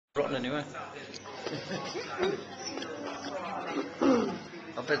Rotten anyway.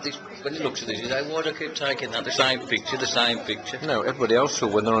 I bet this, when he looks at this, he's like, why do I keep taking that? The same picture, the same picture. No, everybody else will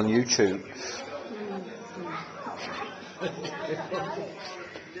when they're on YouTube.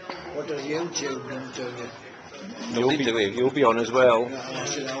 What does YouTube do? You'll be on as well.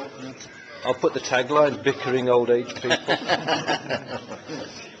 I'll put the tagline, bickering old age people.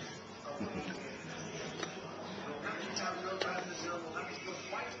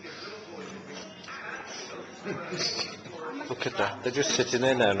 Look at that, they're just sitting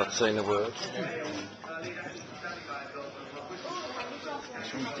there now, not saying a word.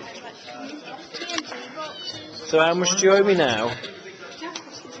 So how much do you owe me now?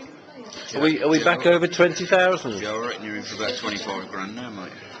 Are we back over 20,000? Yeah, I reckon you're in for about 25 grand now,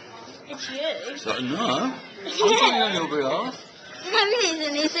 mate. It's you. So, no, I'm going on your behalf. No, it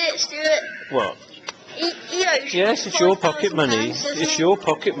isn't, is it, Stuart? What? He owes you Yes, it's your £5,000, pocket money. doesn't It's he? your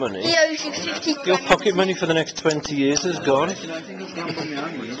pocket money. He owes you 50 grand. Your pocket money for the next 20 years is gone. I don't think it's going to be my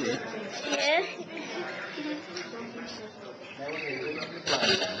own money, is it? Yeah.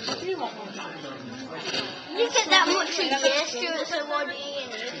 You get that much a year, Stuart, so why do you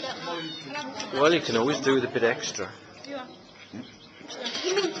need that much? Well, you can always do with a bit extra.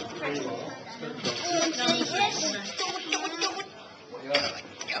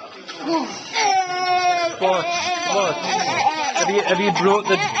 What? Have you brought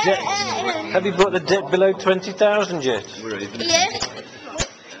the debt? Have you brought the debt below 20,000 yet? We're even. Yeah.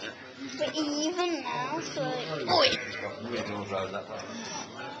 We're even now, so... Oi!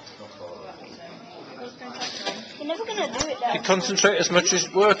 You're never going to do it You though. concentrate as much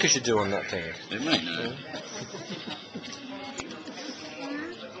as work as you do on that thing. It may know.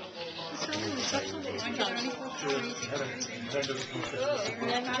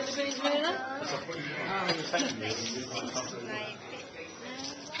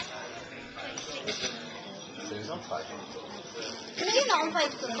 You're not on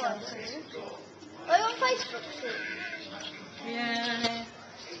Facebook, are you? Are you on Facebook too? Yeah.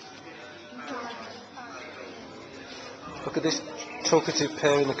 Look at this talkative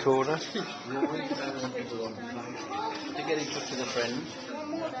pair in the corner. To get in touch with a friend.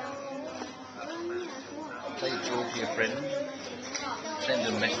 Say you talk to your friend. Send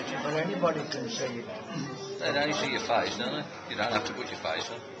them messages. Well, anybody can see it. They only see your face, don't they? You don't have to put your face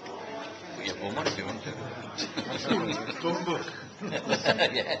on. Put your bum on if you want to. Bum book.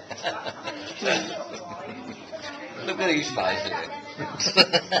 Yeah. Look at his face there.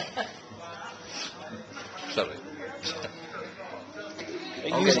 Sorry.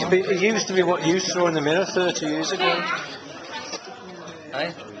 It used to be what you saw in the mirror 30 years ago.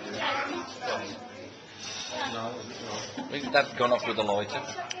 Hey? I think that's gone off with the lighter.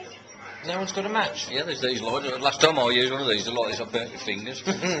 No one's got a match. Yeah, there's these lighters. Last time I used one of these, the lighters, I burnt my fingers.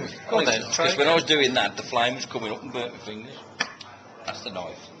 Go on then, try Because it. when I was doing that, the flame was coming up and burnt my fingers. That's the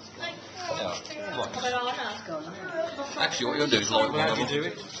knife. Yeah. Actually, what you'll do is light one of them. do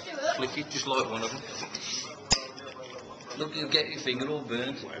it? Flick it, just light one of them. Look, you'll get your finger all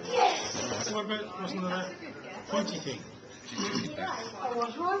burnt. What about, wasn't there a pointy thing?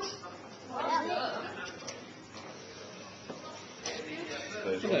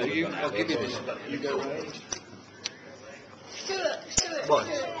 I'll give you this. You go round. Stuart, What?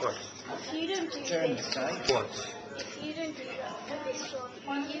 if you don't do Turn the this, tape. What? if you don't do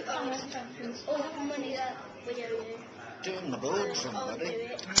that, you can't all the money that we owe you. Turn the board, I'll do somebody.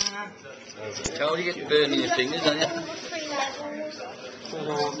 it. How do you get burning your fingers, don't you? 3 levels.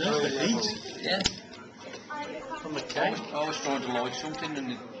 No, the heat. Yeah. From the cake. I was trying to light something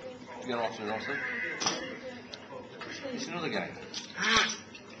and you're off it. It's another game.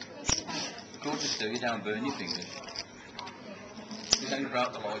 Gorgeous do, you don't burn your fingers. You only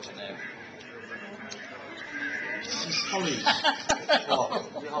broke the lighter now. Hollies. No,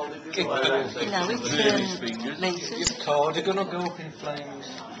 it's laces. Your cardigan will go up in flames.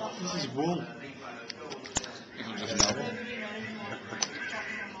 This is wool. People just know.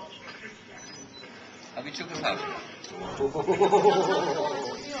 Have you took a photo? Look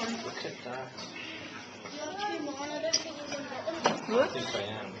at that. You're too mine, I don't think you can get them. I think I am.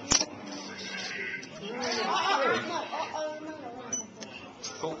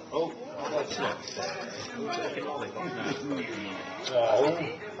 Oh, that's not fair.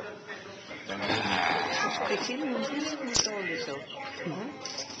 It's in it's all this up.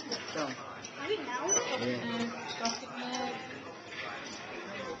 So.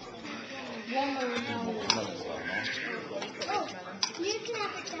 One more now. Oh, you can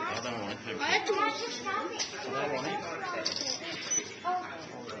have it down. I don't want it. I can just have it. Oh,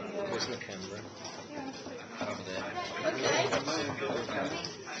 Where's the camera? Over there. okay.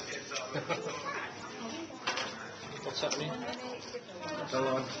 What's happening? Go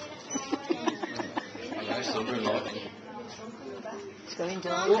on. I still do like it. It's going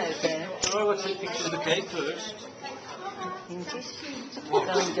dark out there. Oh, let's take pictures of the cake first. Isn't it?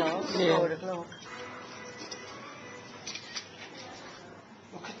 Going dark. Yeah. 4 o'clock.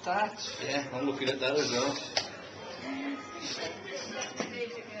 Look at that. Yeah, I'm looking at that as well.